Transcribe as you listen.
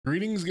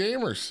Greetings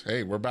gamers.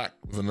 Hey, we're back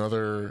with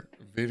another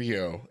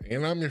video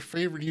and I'm your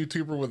favorite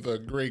YouTuber with a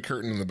gray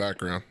curtain in the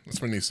background.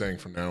 That's what he's saying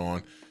from now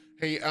on.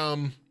 Hey,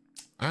 I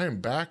am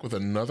back with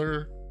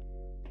another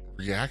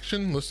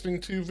reaction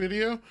listening to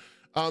video.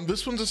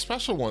 This one's a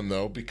special one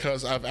though,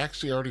 because I've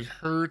actually already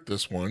heard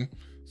this one.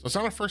 So it's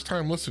not a first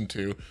time listen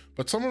to,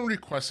 but someone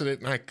requested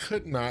it and I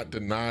could not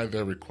deny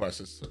their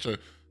request. It's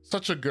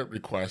such a good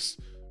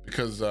request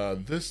because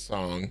this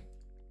song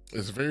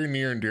is very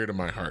near and dear to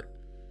my heart.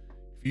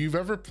 If you've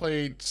ever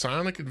played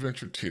Sonic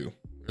Adventure 2,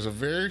 there's a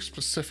very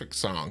specific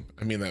song.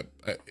 I mean, that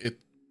it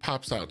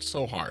pops out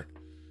so hard.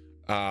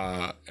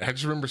 I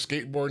just remember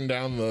skateboarding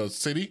down the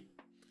city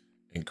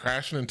and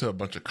crashing into a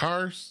bunch of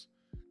cars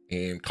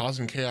and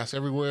causing chaos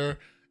everywhere.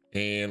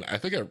 And I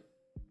think I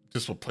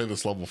just will play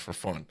this level for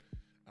fun.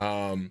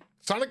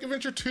 Sonic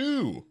Adventure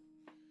 2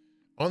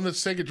 on the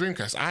Sega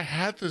Dreamcast. I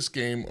had this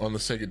game on the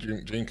Sega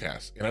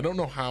Dreamcast, and I don't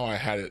know how I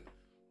had it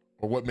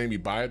or what made me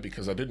buy it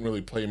because I didn't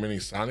really play many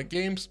Sonic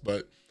games,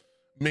 but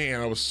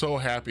man, I was so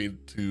happy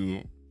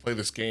to play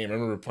this game. I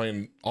remember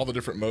playing all the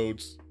different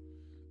modes.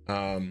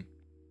 But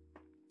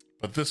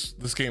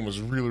this game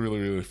was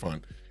really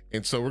fun.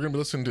 And so we're gonna be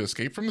listening to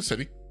Escape from the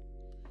City,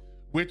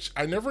 which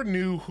I never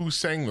knew who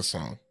sang the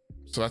song.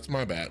 So that's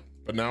my bad,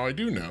 but now I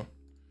do know.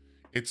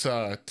 It's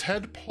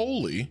Ted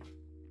Poley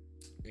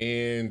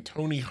and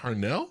Tony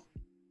Harnell.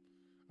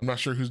 I'm not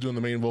sure who's doing the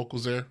main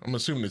vocals there. I'm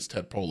assuming it's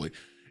Ted Poley.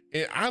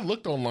 And I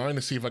looked online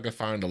to see if I could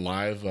find a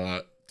live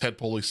Ted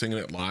Poley singing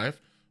it live,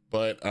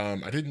 but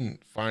I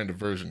didn't find a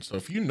version. So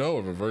if you know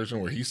of a version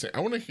where he's saying, I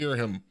want to hear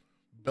him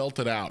belt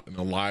it out in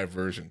a live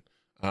version,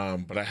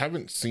 but I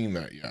haven't seen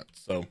that yet.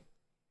 So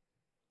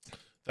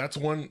that's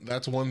one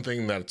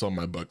thing that's on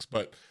my books.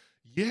 But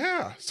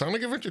yeah,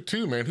 Sonic Adventure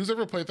 2, man. Who's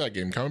ever played that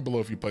game? Comment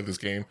below if you played this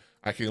game.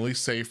 I can at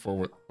least say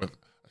with a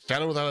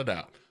shadow without a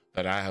doubt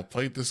that I have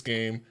played this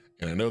game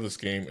and I know this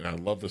game and I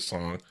love this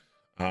song.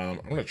 I'm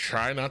gonna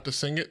try not to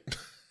sing it.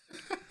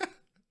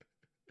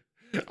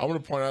 I'm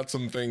gonna point out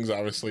some things,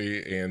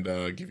 obviously, and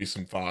give you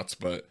some thoughts.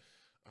 But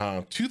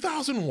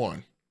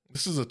 2001.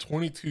 This is a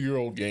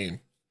 22-year-old game,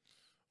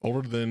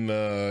 older than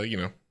you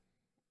know,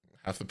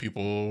 half the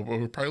people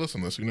who probably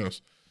listen to this. Who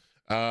knows?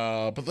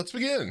 But let's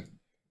begin.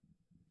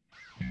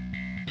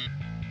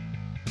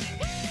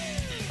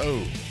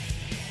 Oh,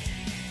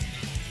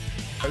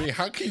 I mean,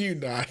 how can you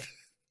not?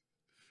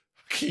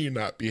 Can you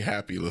not be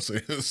happy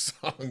listening to this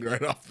song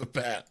right off the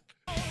bat?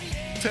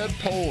 Ted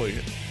Poley.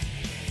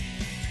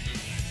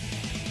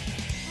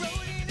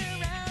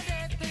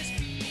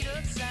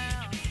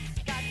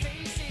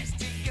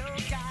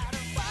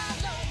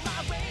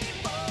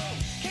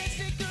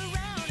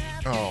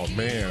 Oh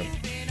man.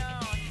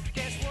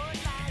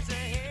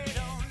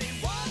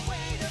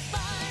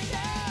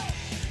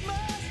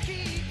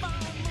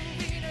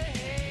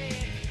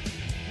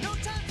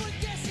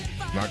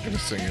 I'm not gonna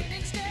sing it.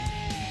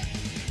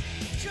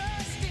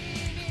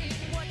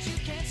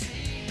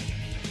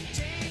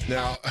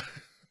 Now,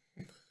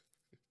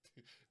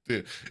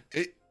 dude,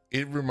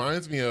 it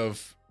reminds me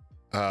of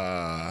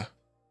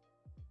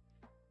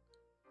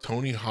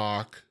Tony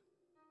Hawk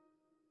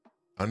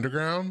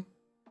Underground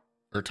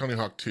or Tony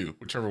Hawk 2,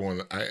 whichever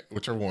one.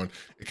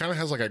 It kind of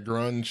has like a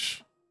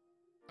grunge,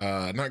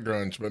 not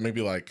grunge, but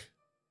maybe like,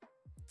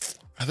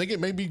 I think it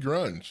may be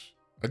grunge,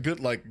 a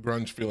good like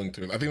grunge feeling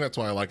to it. I think that's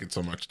why I like it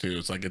so much too.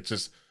 It's like it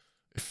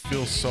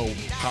feels so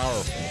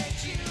powerful.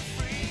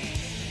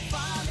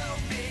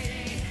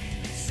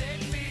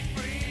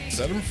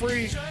 Set him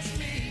free.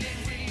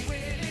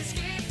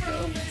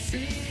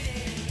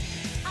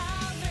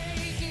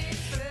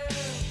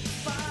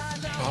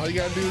 All you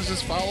gotta do is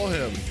just follow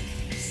him.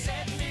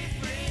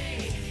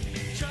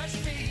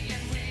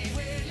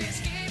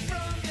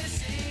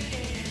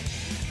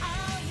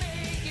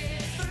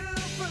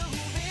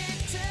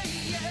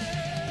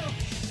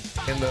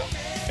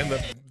 And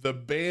the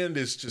band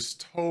is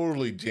just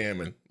totally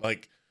jamming.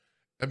 Like,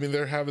 I mean,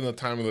 they're having the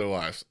time of their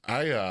lives.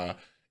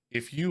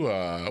 If you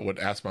would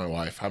ask my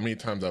wife how many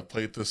times I've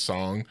played this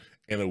song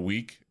in a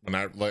week, when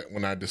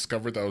I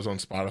discovered that it was on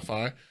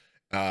Spotify,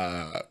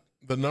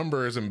 the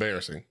number is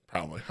embarrassing.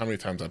 Probably how many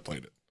times I've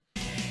played it.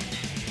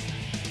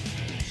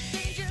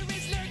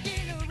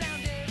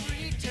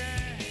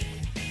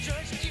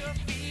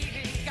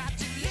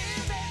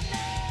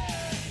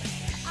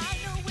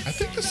 I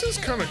think this is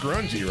kind of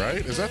grungy,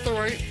 right? Is that the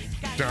right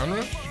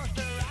genre?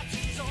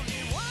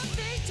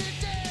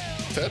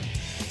 Ted,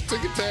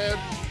 take it, Ted.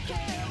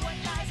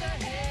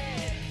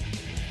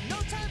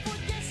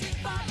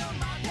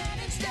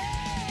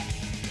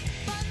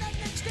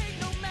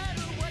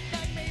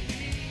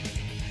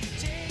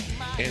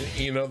 And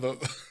you know,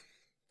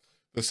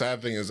 the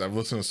sad thing is I've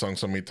listened to the song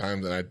so many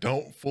times and I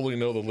don't fully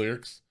know the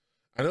lyrics.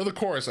 I know the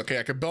chorus. Okay,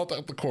 I could belt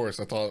out the chorus.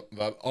 I thought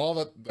that all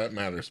that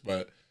matters,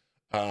 but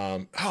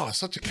oh, it's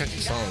such a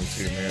catchy song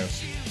too, man.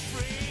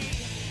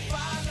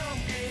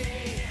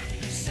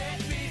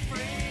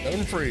 Let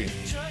him free.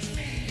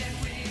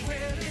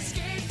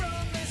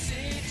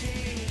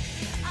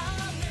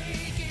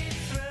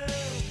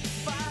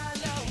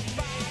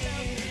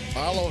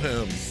 Follow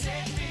him.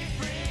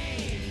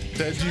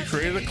 Instead, you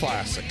created a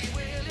classic.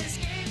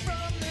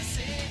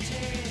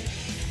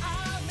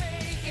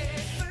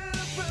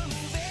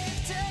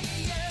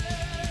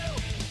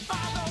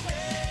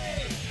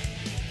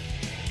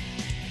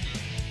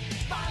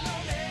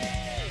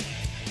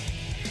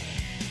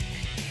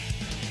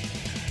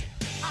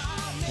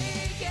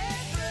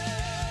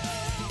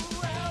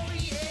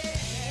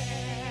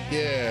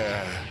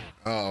 Yeah.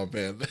 Oh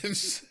man,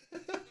 this.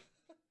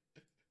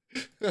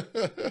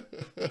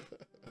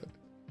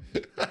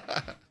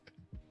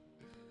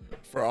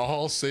 For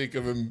all sake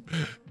of him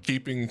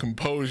keeping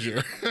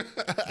composure,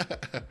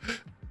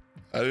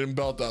 I didn't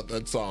belt out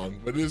that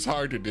song, but it is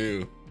hard to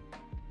do.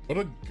 What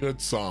a good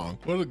song.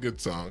 What a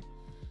good song.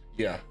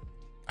 Yeah.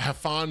 I have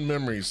fond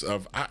memories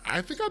of,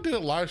 I think I did a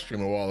live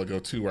stream a while ago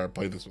too, where I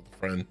played this with a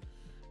friend.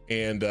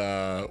 And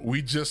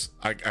we just,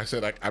 I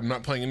said, I'm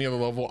not playing any other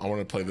level. I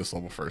want to play this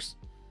level first.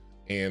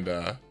 And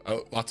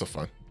lots of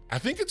fun. I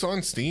think it's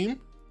on Steam.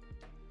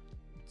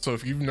 So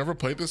if you've never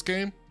played this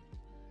game,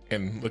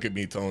 and look at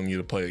me telling you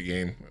to play a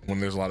game when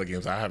there's a lot of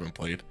games I haven't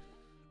played,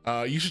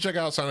 you should check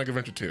out Sonic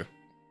Adventure 2.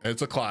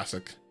 It's a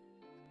classic.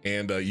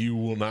 And you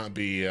will not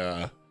be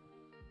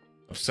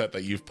upset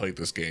that you've played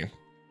this game.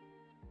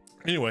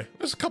 Anyway,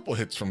 there's a couple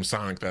hits from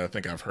Sonic that I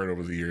think I've heard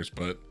over the years,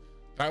 but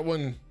that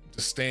one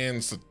just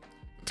stands the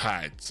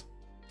tides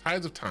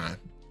of time.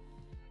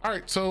 All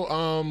right,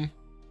 so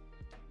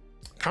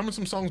comment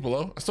some songs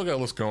below. I still got a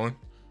list going.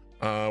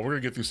 We're gonna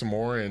get through some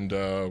more, and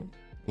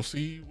we'll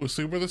see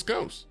where this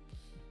goes.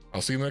 I'll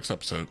see you in the next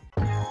episode.